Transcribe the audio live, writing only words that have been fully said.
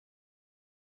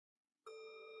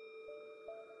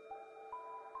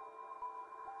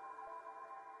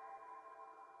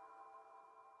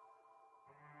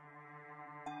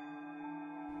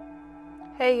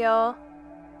Hey y'all,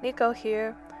 Nico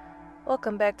here.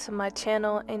 Welcome back to my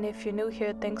channel, and if you're new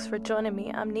here, thanks for joining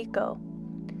me. I'm Nico.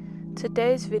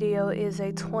 Today's video is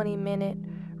a 20-minute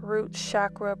root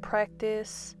chakra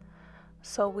practice.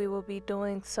 So we will be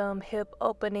doing some hip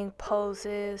opening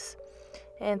poses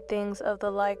and things of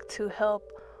the like to help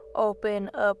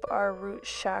open up our root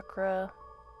chakra.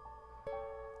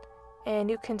 And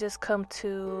you can just come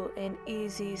to an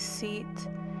easy seat.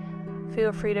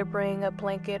 Feel free to bring a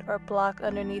blanket or block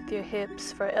underneath your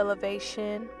hips for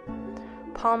elevation.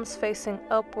 Palms facing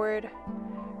upward,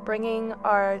 bringing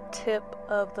our tip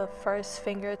of the first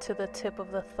finger to the tip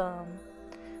of the thumb,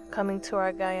 coming to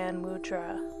our Gyan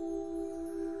Mudra.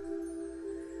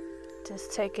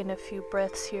 Just taking a few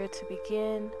breaths here to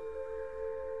begin.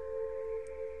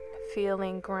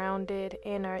 Feeling grounded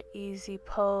in our easy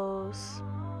pose.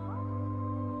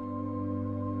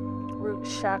 Root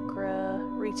chakra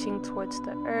reaching towards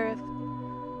the earth,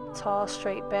 tall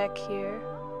straight back here.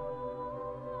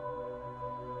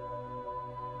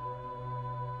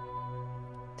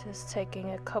 Just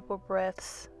taking a couple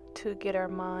breaths to get our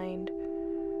mind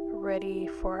ready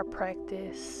for our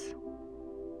practice.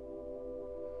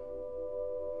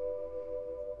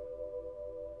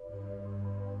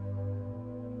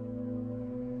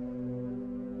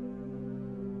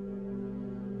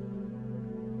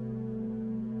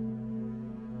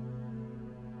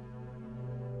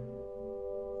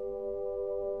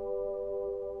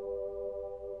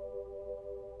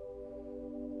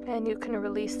 And you can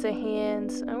release the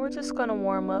hands, and we're just going to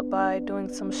warm up by doing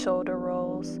some shoulder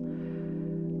rolls.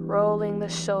 Rolling the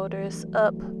shoulders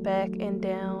up, back, and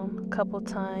down a couple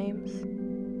times.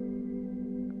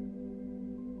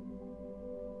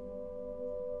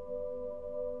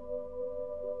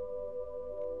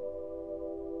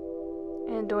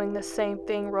 And doing the same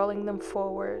thing, rolling them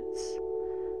forwards,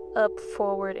 up,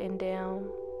 forward, and down.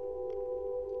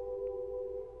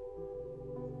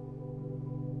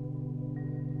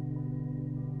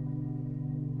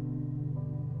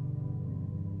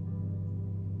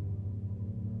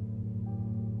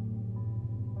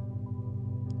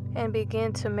 And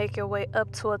begin to make your way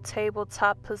up to a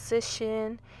tabletop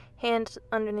position. Hands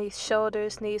underneath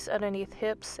shoulders, knees underneath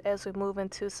hips as we move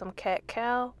into some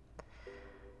cat-cow.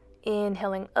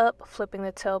 Inhaling up, flipping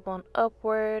the tailbone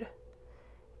upward.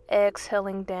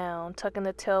 Exhaling down, tucking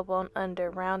the tailbone under,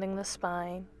 rounding the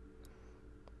spine.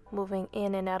 Moving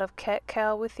in and out of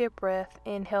cat-cow with your breath.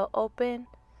 Inhale, open.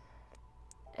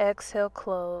 Exhale,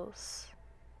 close.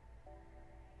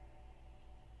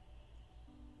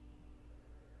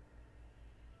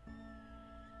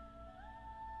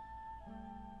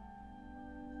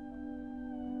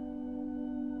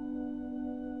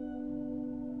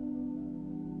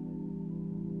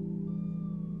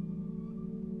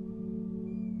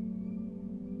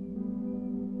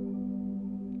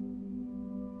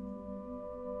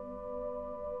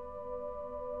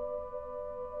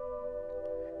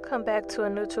 Come back to a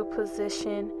neutral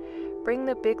position. Bring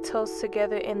the big toes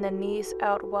together and the knees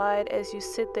out wide as you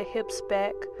sit the hips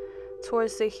back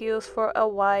towards the heels for a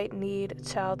wide-kneed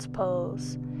child's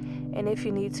pose. And if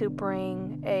you need to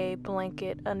bring a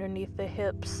blanket underneath the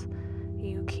hips,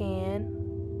 you can.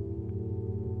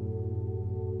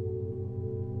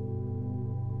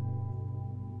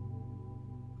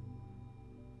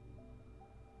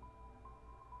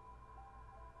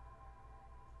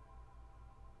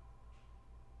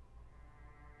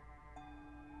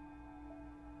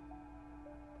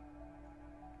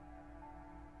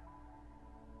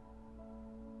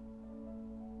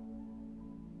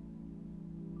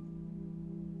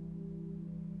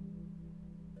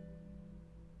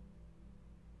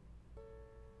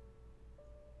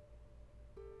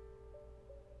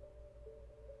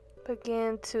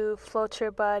 Begin to float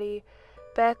your body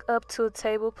back up to a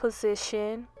table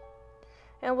position.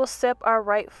 And we'll step our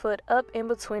right foot up in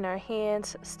between our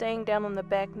hands, staying down on the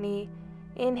back knee.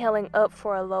 Inhaling up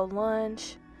for a low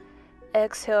lunge.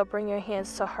 Exhale, bring your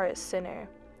hands to heart center.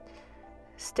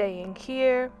 Staying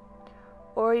here.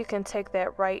 Or you can take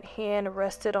that right hand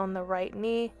rested on the right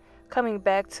knee, coming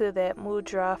back to that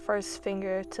mudra, first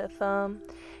finger to thumb,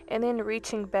 and then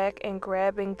reaching back and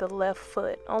grabbing the left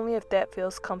foot, only if that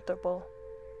feels comfortable.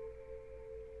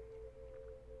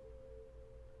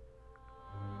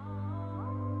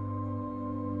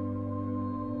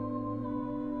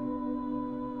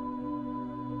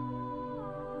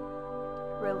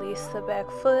 Release the back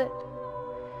foot,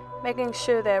 making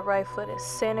sure that right foot is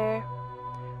center.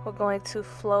 We're going to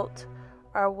float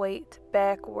our weight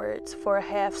backwards for a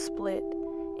half split.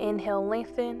 Inhale,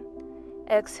 lengthen.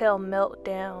 Exhale, melt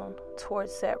down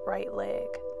towards that right leg.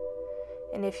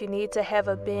 And if you need to have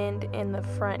a bend in the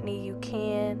front knee, you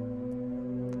can.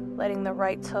 letting the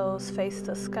right toes face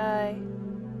the sky.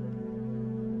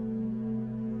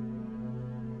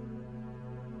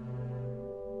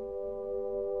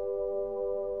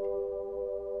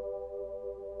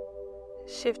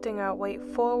 Shifting our weight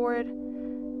forward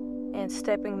and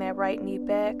stepping that right knee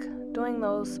back, doing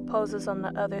those poses on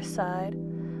the other side.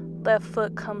 Left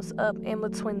foot comes up in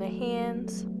between the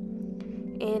hands.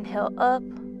 Inhale up.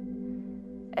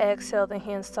 Exhale the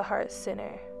hands to heart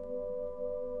center.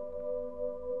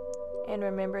 And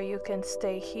remember, you can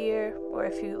stay here, or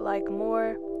if you like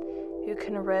more, you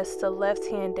can rest the left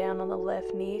hand down on the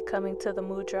left knee, coming to the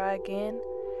mudra again,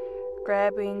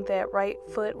 grabbing that right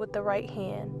foot with the right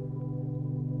hand.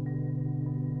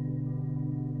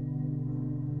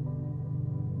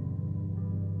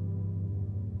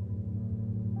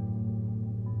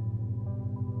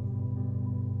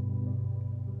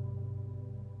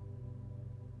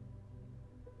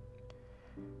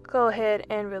 Go ahead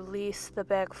and release the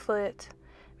back foot,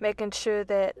 making sure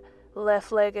that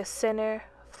left leg is center.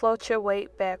 Float your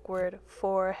weight backward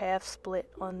for half split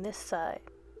on this side.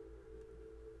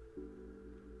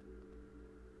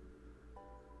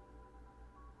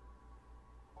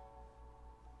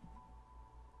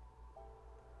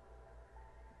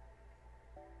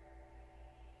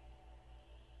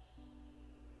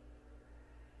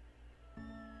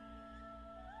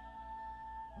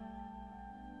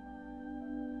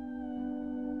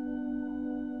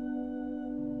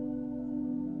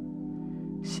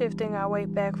 Shifting our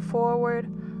weight back forward,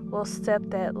 we'll step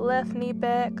that left knee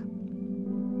back,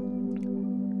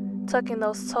 tucking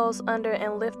those toes under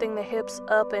and lifting the hips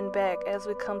up and back as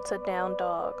we come to down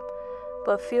dog.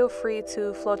 But feel free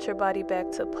to float your body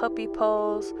back to puppy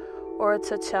pose or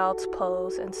to child's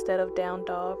pose instead of down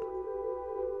dog.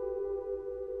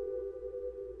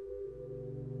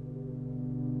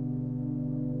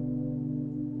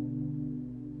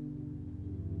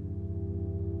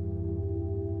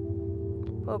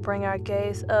 We'll bring our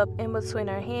gaze up in between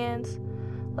our hands.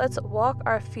 Let's walk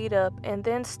our feet up and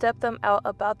then step them out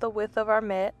about the width of our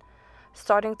mat,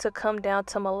 starting to come down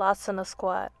to Malasana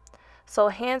squat. So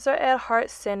hands are at heart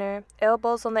center,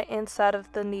 elbows on the inside of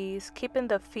the knees, keeping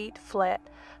the feet flat.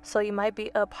 So you might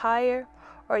be up higher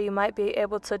or you might be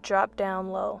able to drop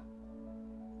down low.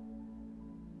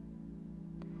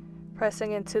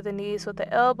 Pressing into the knees with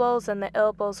the elbows and the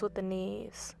elbows with the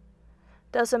knees.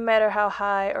 Doesn't matter how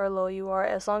high or low you are,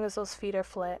 as long as those feet are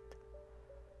flat.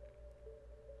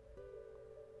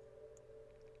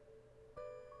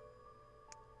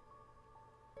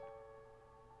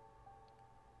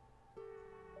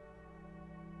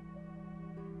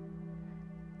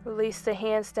 Release the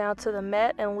hands down to the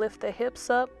mat and lift the hips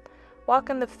up,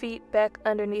 walking the feet back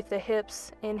underneath the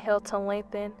hips. Inhale to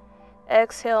lengthen.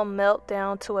 Exhale, melt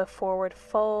down to a forward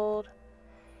fold.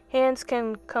 Hands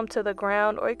can come to the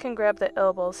ground or you can grab the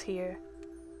elbows here.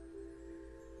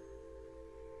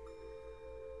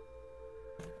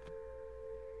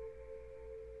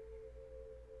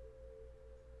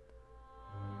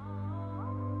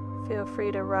 Feel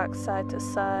free to rock side to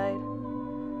side.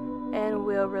 And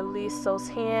we'll release those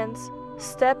hands,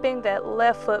 stepping that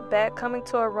left foot back, coming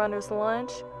to a runner's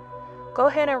lunge. Go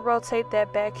ahead and rotate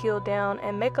that back heel down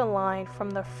and make a line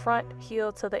from the front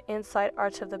heel to the inside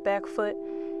arch of the back foot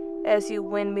as you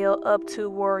windmill up to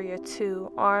warrior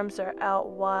two. Arms are out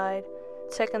wide,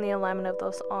 checking the alignment of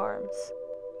those arms.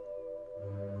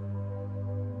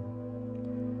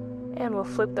 And we'll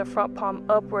flip the front palm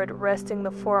upward, resting the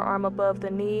forearm above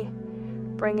the knee,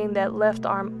 bringing that left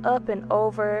arm up and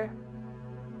over,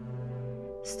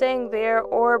 staying there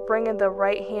or bringing the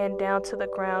right hand down to the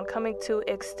ground, coming to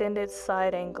extended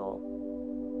side angle.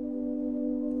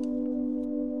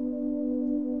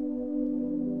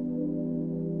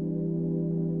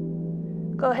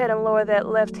 Go ahead and lower that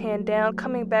left hand down,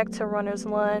 coming back to runner's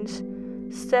lunge,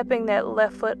 stepping that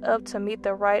left foot up to meet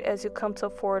the right as you come to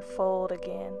forward fold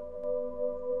again.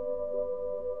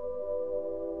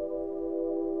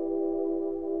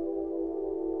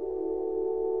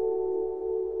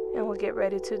 And we'll get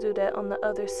ready to do that on the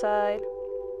other side.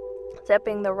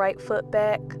 Stepping the right foot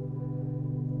back,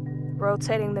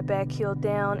 rotating the back heel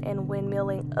down and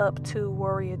windmilling up to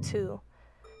warrior two.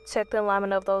 Check the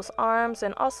alignment of those arms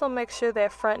and also make sure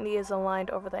that front knee is aligned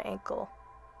over the ankle.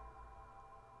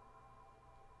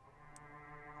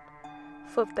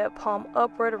 Flip that palm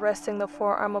upward, resting the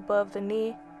forearm above the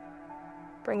knee,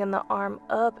 bringing the arm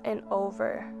up and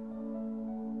over.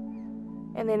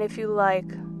 And then if you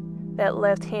like, that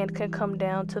left hand can come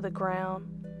down to the ground.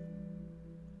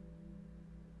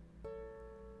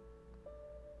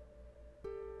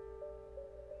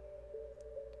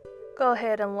 Go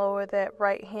ahead and lower that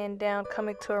right hand down,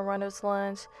 coming to a runner's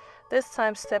lunge. This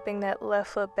time stepping that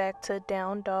left foot back to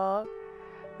down dog.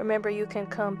 Remember, you can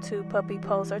come to puppy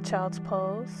pose or child's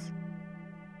pose.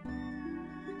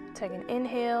 Take an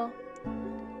inhale.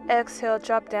 Exhale,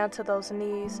 drop down to those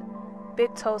knees.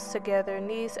 Big toes together,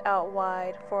 knees out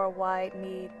wide for a wide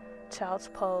knee child's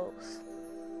pose.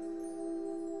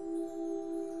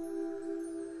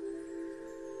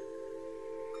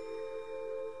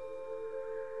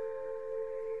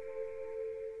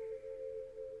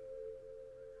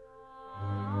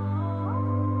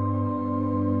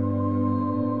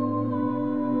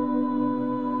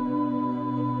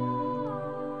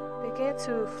 Begin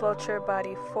to float your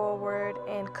body forward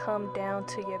and come down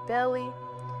to your belly,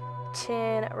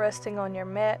 chin resting on your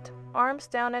mat, arms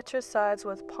down at your sides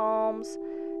with palms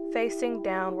facing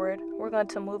downward. We're going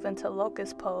to move into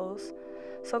locust pose.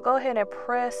 So go ahead and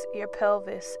press your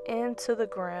pelvis into the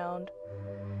ground,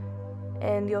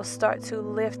 and you'll start to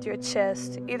lift your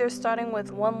chest, either starting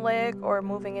with one leg or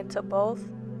moving into both.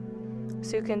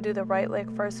 So you can do the right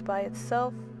leg first by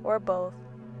itself or both.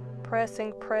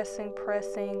 Pressing, pressing,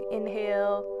 pressing.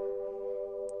 Inhale.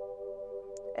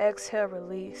 Exhale,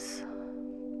 release.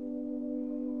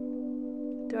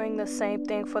 Doing the same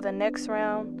thing for the next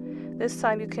round. This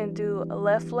time you can do a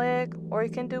left leg or you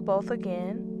can do both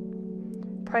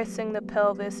again. Pressing the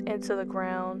pelvis into the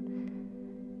ground.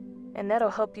 And that'll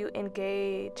help you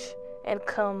engage and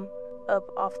come up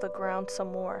off the ground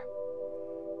some more.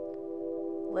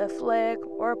 Left leg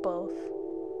or both.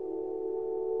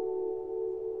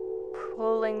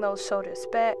 Pulling those shoulders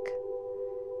back.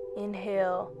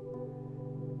 Inhale.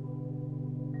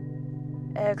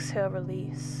 Exhale,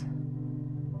 release.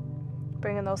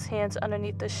 Bringing those hands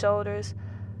underneath the shoulders.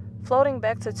 Floating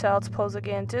back to child's pose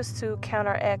again, just to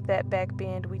counteract that back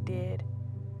bend we did.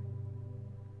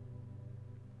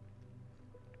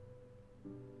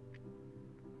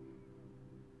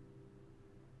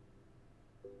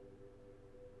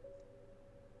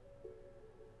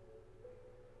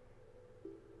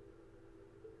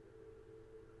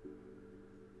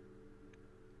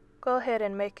 Go ahead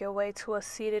and make your way to a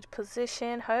seated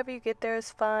position. However you get there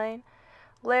is fine.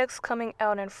 Legs coming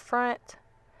out in front.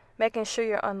 Making sure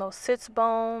you're on those sits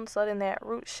bones, letting that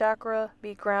root chakra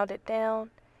be grounded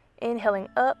down. Inhaling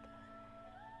up.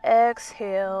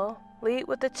 Exhale. Lead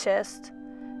with the chest.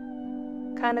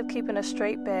 Kind of keeping a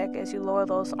straight back as you lower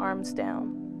those arms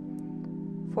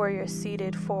down for your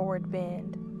seated forward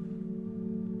bend.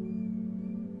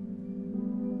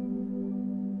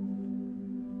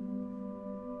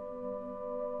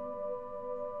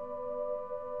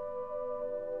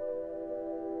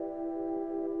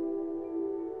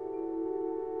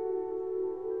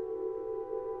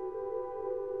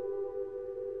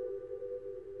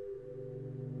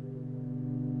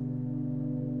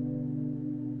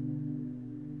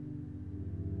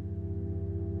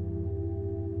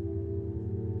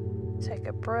 Take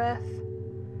a breath,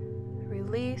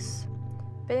 release,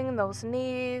 bending those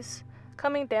knees,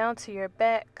 coming down to your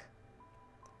back.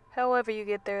 However you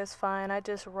get there is fine. I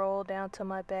just roll down to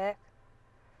my back.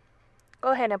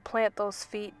 Go ahead and plant those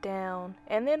feet down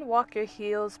and then walk your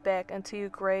heels back until you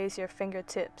graze your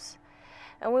fingertips.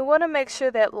 And we want to make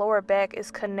sure that lower back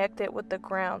is connected with the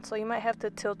ground, so you might have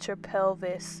to tilt your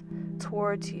pelvis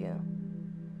towards you.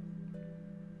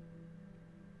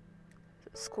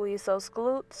 Squeeze those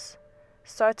glutes.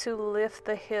 Start to lift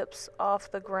the hips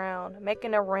off the ground,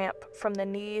 making a ramp from the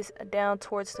knees down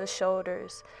towards the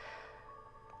shoulders.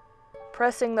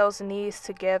 Pressing those knees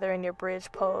together in your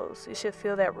bridge pose. You should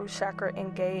feel that root chakra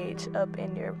engage up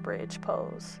in your bridge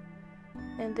pose.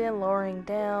 And then lowering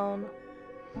down.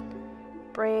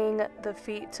 Bring the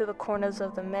feet to the corners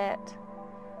of the mat.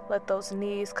 Let those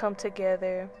knees come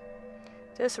together.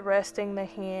 Just resting the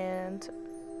hand.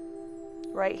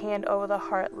 Right hand over the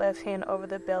heart, left hand over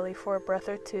the belly for a breath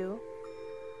or two.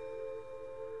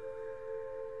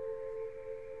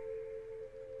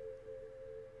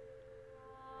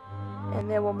 And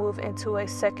then we'll move into a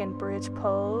second bridge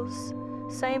pose.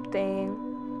 Same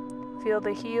thing. Feel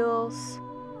the heels.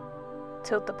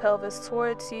 Tilt the pelvis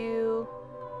towards you.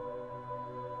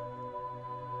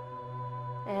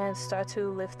 And start to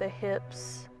lift the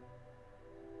hips.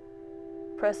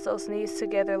 Press those knees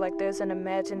together like there's an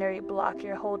imaginary block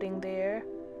you're holding there.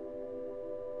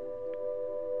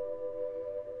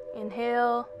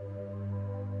 Inhale.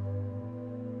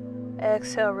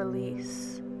 Exhale,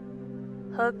 release.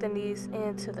 Hug the knees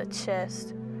into the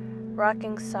chest,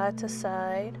 rocking side to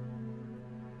side.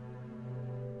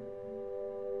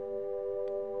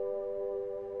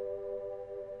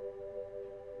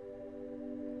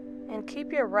 And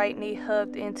keep your right knee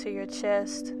hugged into your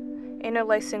chest,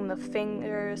 interlacing the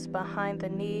fingers behind the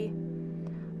knee.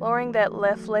 lowering that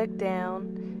left leg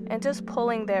down and just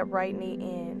pulling that right knee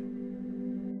in.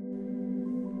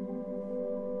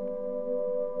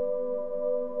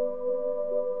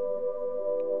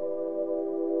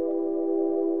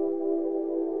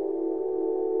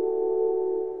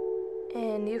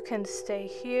 And you can stay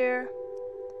here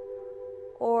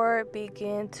or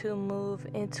begin to move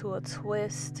into a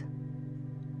twist,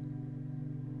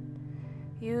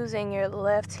 using your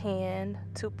left hand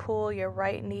to pull your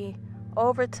right knee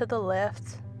over to the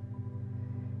left,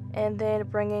 and then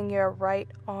bringing your right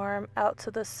arm out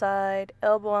to the side,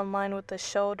 elbow in line with the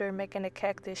shoulder, making a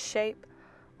cactus shape,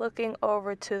 looking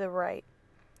over to the right.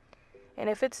 And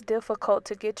if it's difficult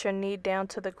to get your knee down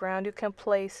to the ground, you can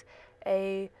place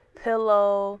a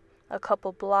pillow, a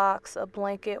couple blocks, a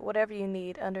blanket, whatever you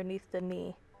need underneath the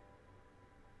knee.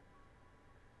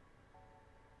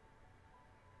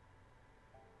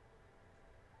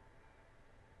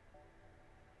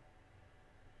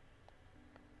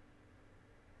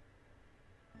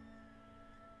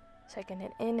 Taking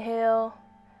an inhale,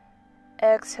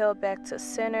 exhale back to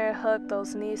center, hug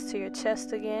those knees to your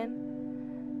chest again.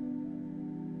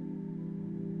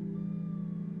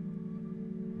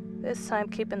 This time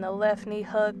keeping the left knee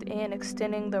hugged in,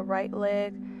 extending the right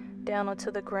leg down onto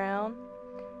the ground,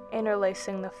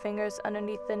 interlacing the fingers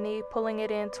underneath the knee, pulling it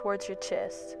in towards your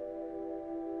chest.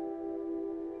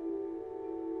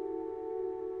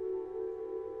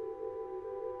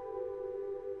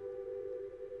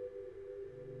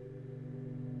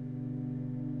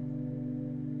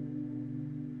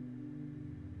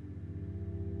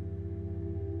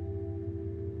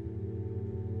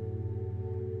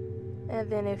 And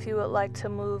then if you would like to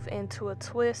move into a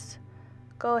twist,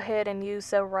 go ahead and use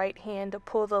the right hand to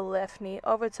pull the left knee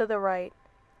over to the right.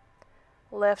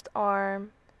 Left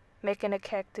arm making a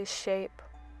cactus shape.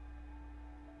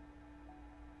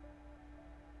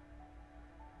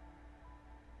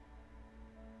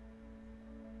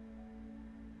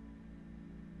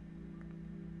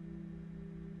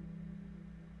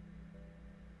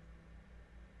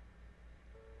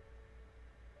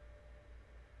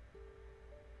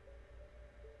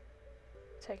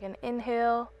 Take an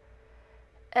inhale,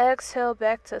 exhale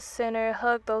back to center,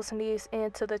 hug those knees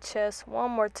into the chest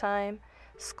one more time.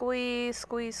 Squeeze,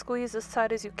 squeeze, squeeze as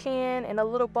tight as you can in a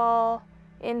little ball.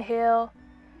 Inhale,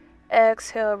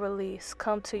 exhale, release.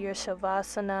 Come to your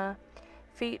Shavasana,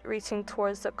 feet reaching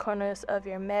towards the corners of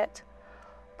your mat,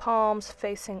 palms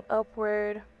facing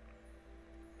upward.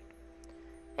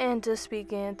 And just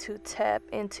begin to tap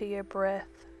into your breath,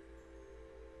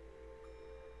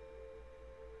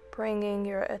 bringing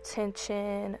your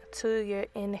attention to your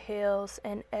inhales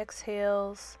and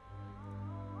exhales.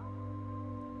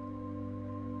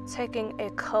 Taking a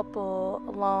couple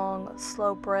long,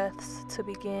 slow breaths to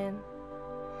begin.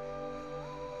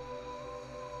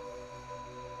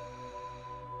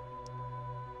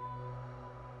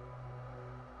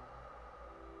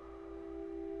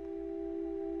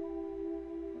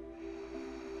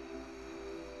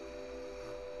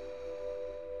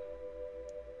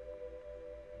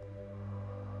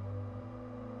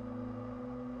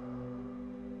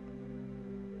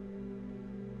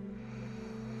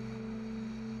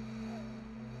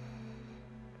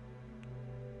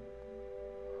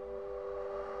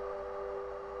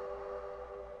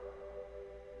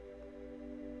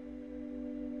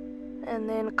 And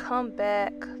then come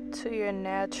back to your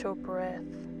natural breath.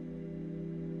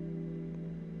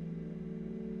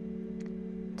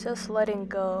 Just letting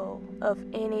go of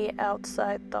any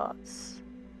outside thoughts.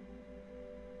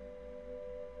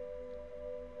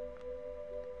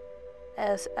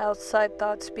 As outside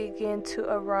thoughts begin to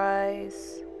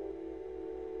arise,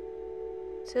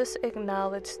 just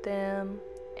acknowledge them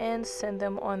and send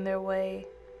them on their way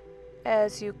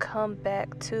as you come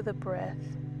back to the breath.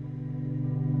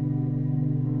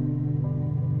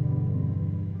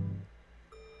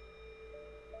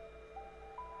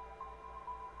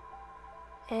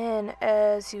 And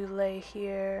as you lay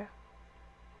here,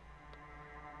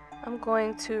 I'm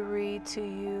going to read to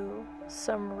you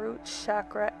some root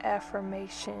chakra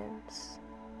affirmations.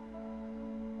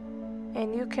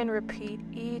 And you can repeat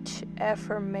each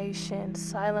affirmation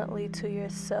silently to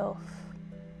yourself.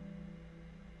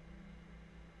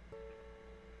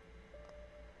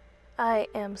 I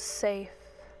am safe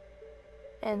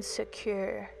and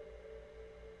secure.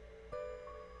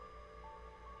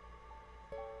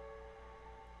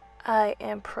 I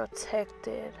am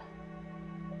protected.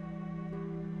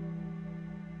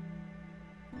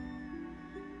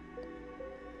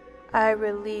 I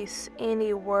release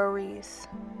any worries,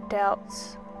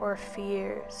 doubts, or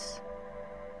fears.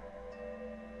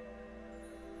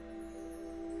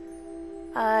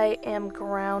 I am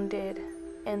grounded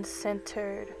and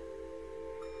centered.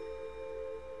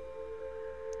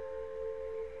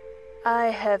 I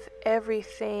have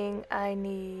everything I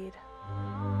need.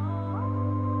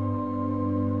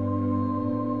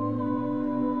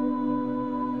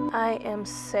 I am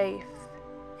safe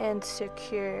and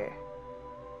secure.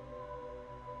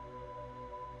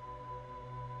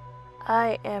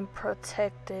 I am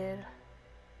protected.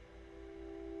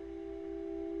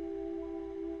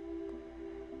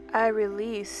 I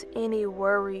release any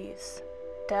worries,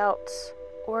 doubts,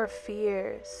 or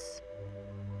fears.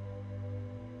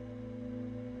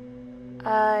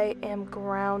 I am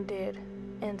grounded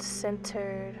and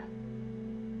centered.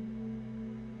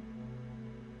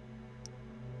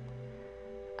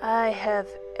 I have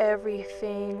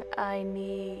everything I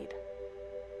need.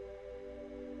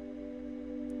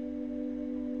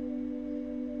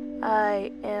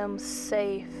 I am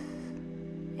safe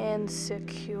and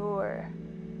secure.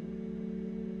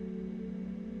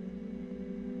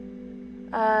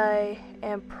 I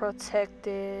am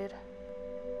protected.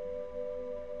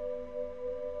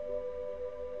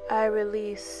 I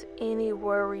release any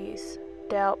worries,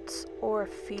 doubts, or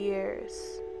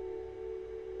fears.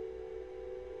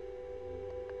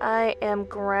 I am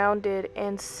grounded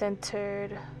and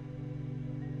centered.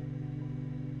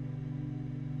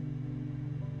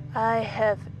 I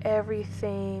have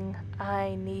everything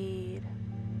I need.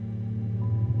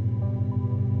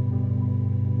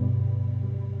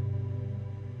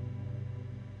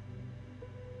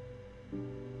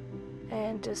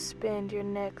 And just spend your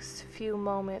next few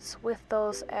moments with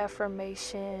those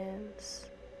affirmations,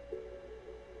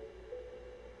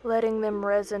 letting them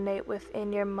resonate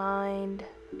within your mind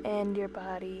and your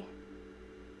body.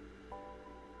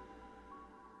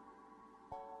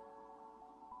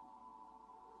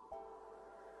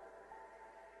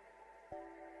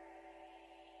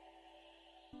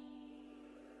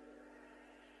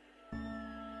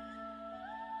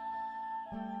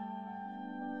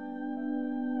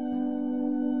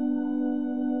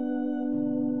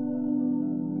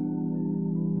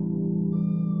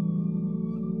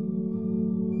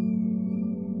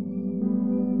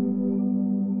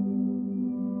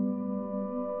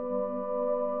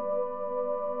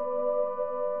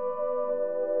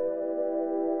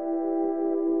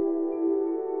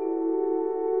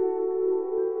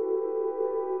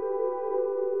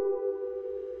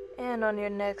 And on your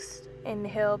next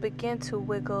inhale, begin to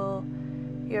wiggle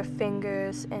your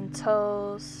fingers and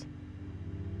toes,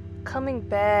 coming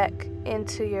back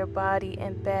into your body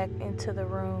and back into the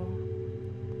room.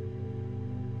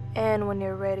 And when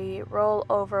you're ready, roll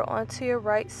over onto your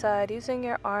right side using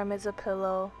your arm as a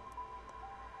pillow.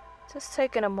 Just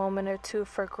taking a moment or two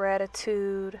for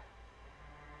gratitude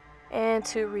and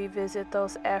to revisit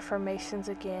those affirmations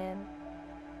again.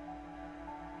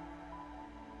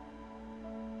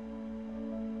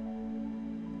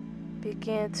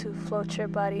 Begin to float your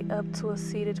body up to a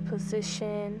seated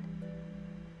position.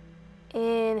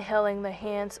 Inhaling the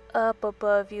hands up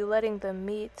above you, letting them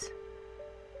meet.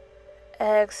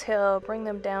 Exhale, bring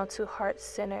them down to heart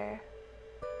center.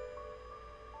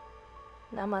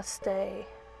 Namaste.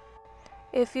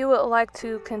 If you would like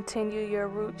to continue your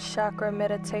root chakra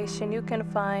meditation, you can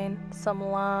find some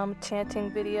Lam chanting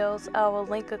videos. I will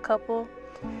link a couple.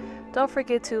 Don't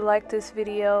forget to like this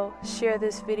video, share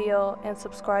this video, and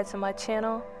subscribe to my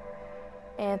channel.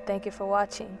 And thank you for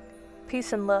watching.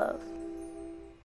 Peace and love.